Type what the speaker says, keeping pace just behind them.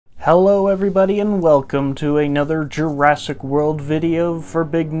Hello everybody and welcome to another Jurassic World video for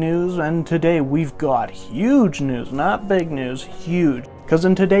big news, and today we've got huge news, not big news, huge. Because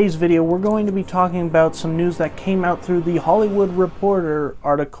in today's video we're going to be talking about some news that came out through the Hollywood Reporter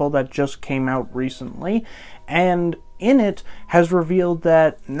article that just came out recently, and in it has revealed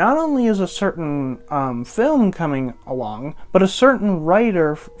that not only is a certain film coming along, but a certain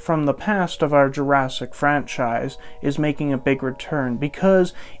writer from the past of our Jurassic franchise is making a big return,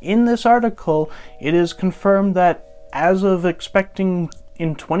 because in this article it is confirmed that as of expecting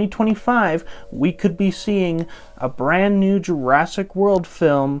in 2025, we could be seeing a brand new Jurassic World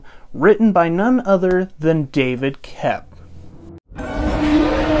film written by none other than David Koepp.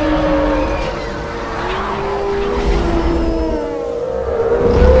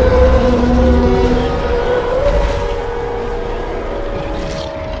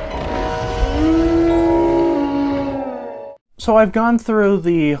 So I've gone through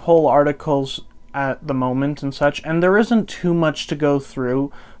the whole articles at the moment and such, and there isn't too much to go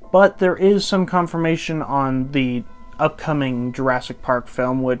through, but there is some confirmation on the upcoming Jurassic Park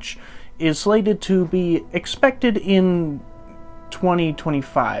film, which is slated to be expected in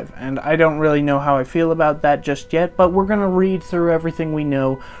 2025, and I don't really know how I feel about that just yet, but we're gonna read through everything we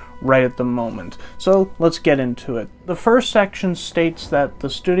know right at the moment. So let's get into it. The first section states that the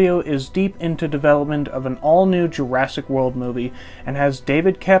studio is deep into development of an all-new Jurassic World movie and has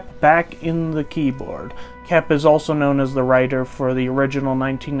David Koepp back in the keyboard. Koepp is also known as the writer for the original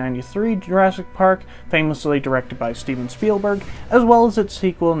 1993 Jurassic Park, famously directed by Steven Spielberg, as well as its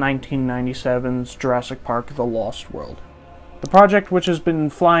sequel 1997's Jurassic Park: The Lost World. The project, which has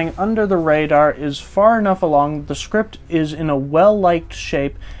been flying under the radar, is far enough along, the script is in a well-liked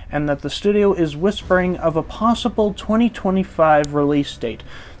shape, and that the studio is whispering of a possible 2025 release date.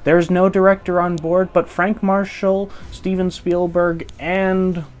 There's no director on board, but Frank Marshall, Steven Spielberg,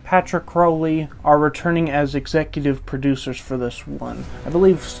 and Patrick Crowley are returning as executive producers for this one. I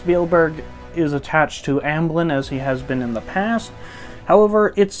believe Spielberg is attached to Amblin, as he has been in the past.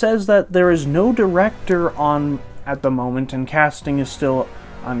 However, it says that there is no director on at the moment, and casting is still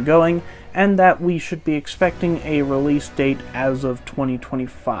ongoing, and that we should be expecting a release date as of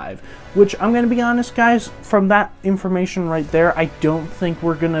 2025, which I'm going to be honest guys, from that information right there, I don't think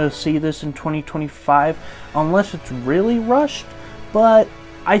we're going to see this in 2025 unless it's really rushed, but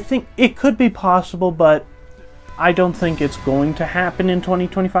I think it could be possible, but I don't think it's going to happen in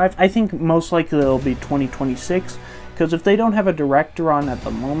 2025. I think most likely it'll be 2026, because if they don't have a director on at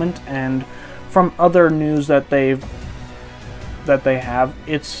the moment, and from other news that they have,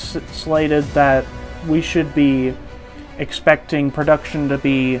 it's slated that we should be expecting production to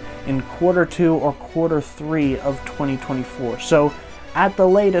be in Q2 or Q3 of 2024. So at the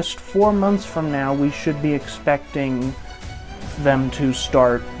latest, 4 months from now, we should be expecting them to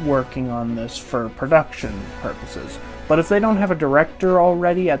start working on this for production purposes. But if they don't have a director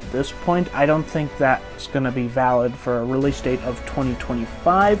already at this point, I don't think that's going to be valid for a release date of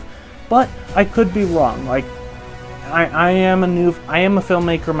 2025. But I could be wrong. Like, I am a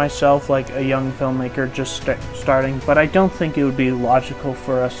filmmaker myself, like a young filmmaker just starting, but I don't think it would be logical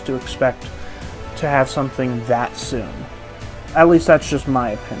for us to expect to have something that soon. At least that's just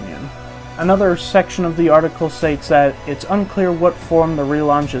my opinion. Another section of the article states that it's unclear what form the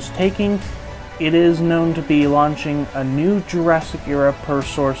relaunch is taking. It is known to be launching a new Jurassic era per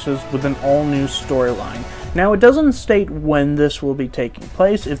sources with an all-new storyline. Now, it doesn't state when this will be taking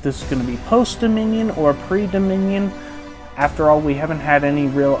place, if this is going to be post-Dominion or pre-Dominion. After all, we haven't had any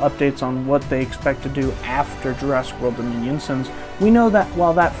real updates on what they expect to do after Jurassic World Dominion, since we know that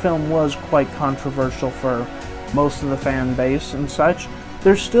while that film was quite controversial for most of the fan base and such,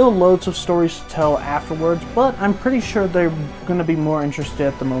 there's still loads of stories to tell afterwards, but I'm pretty sure they're going to be more interested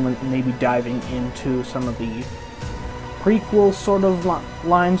at the moment, maybe diving into some of the prequel sort of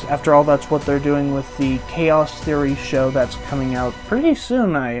lines. After all, that's what they're doing with the Chaos Theory show that's coming out pretty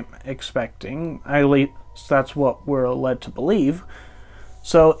soon, I'm expecting. At least that's what we're led to believe.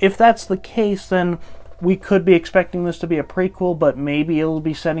 So if that's the case, then we could be expecting this to be a prequel, but maybe it'll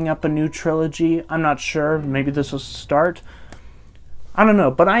be setting up a new trilogy. I'm not sure. Maybe this will start. I don't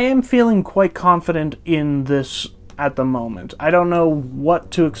know, but I am feeling quite confident in this at the moment. I don't know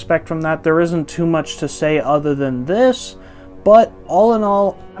what to expect from that. There isn't too much to say other than this, but all in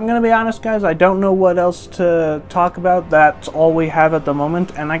all, I'm gonna be honest guys, I don't know what else to talk about. That's all we have at the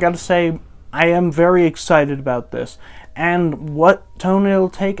moment, and I gotta say, I am very excited about this. And what tone it'll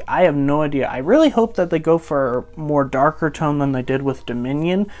take, I have no idea. I really hope that they go for a more darker tone than they did with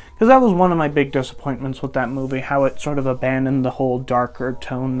Dominion, because that was one of my big disappointments with that movie, how it sort of abandoned the whole darker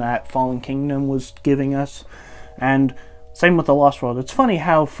tone that Fallen Kingdom was giving us. And Same with The Lost World. It's funny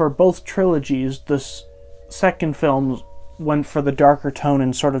how for both trilogies, the second film went for the darker tone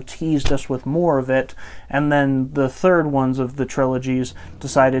and sort of teased us with more of it, and then the third ones of the trilogies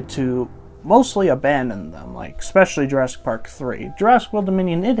decided to mostly abandon them, like especially Jurassic Park 3. Jurassic World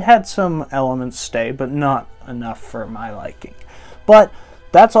Dominion, it had some elements stay, but not enough for my liking. But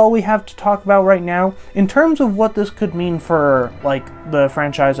that's all we have to talk about right now. In terms of what this could mean for, like, the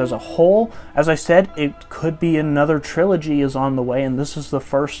franchise as a whole, as I said, it could be another trilogy is on the way, and this is the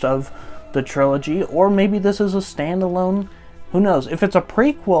first of the trilogy, or maybe this is a standalone. Who knows? If it's a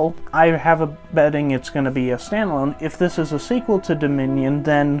prequel, I have a betting it's going to be a standalone. If this is a sequel to Dominion,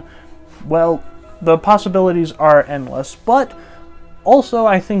 then, well, the possibilities are endless. But also,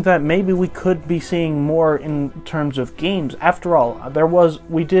 I think that maybe we could be seeing more in terms of games. After all,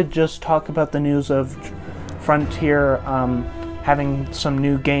 we did just talk about the news of Frontier having some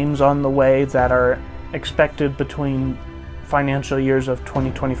new games on the way that are expected between financial years of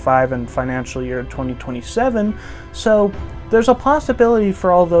 2025 and financial year 2027. So there's a possibility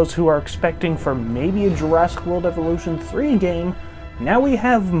for all those who are expecting for maybe a Jurassic World Evolution 3 game. Now we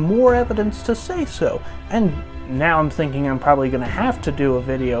have more evidence to say so. And now I'm thinking I'm probably going to have to do a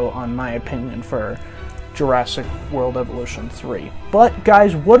video on my opinion for Jurassic World Evolution 3. But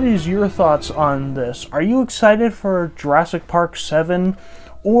guys, what is your thoughts on this? Are you excited for Jurassic Park 7?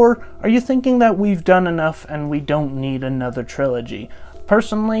 Or are you thinking that we've done enough and we don't need another trilogy?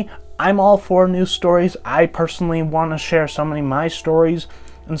 Personally, I'm all for new stories. I personally want to share so many of my stories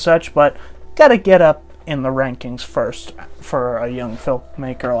and such, but gotta get up in the rankings first for a young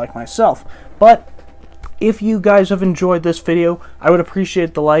filmmaker like myself. But if you guys have enjoyed this video, I would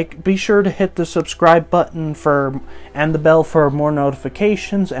appreciate the like. Be sure to hit the subscribe button and the bell for more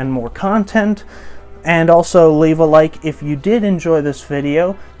notifications and more content. And also leave a like if you did enjoy this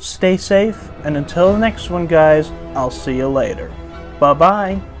video. Stay safe, and until the next one, guys, I'll see you later.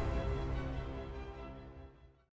 Bye-bye.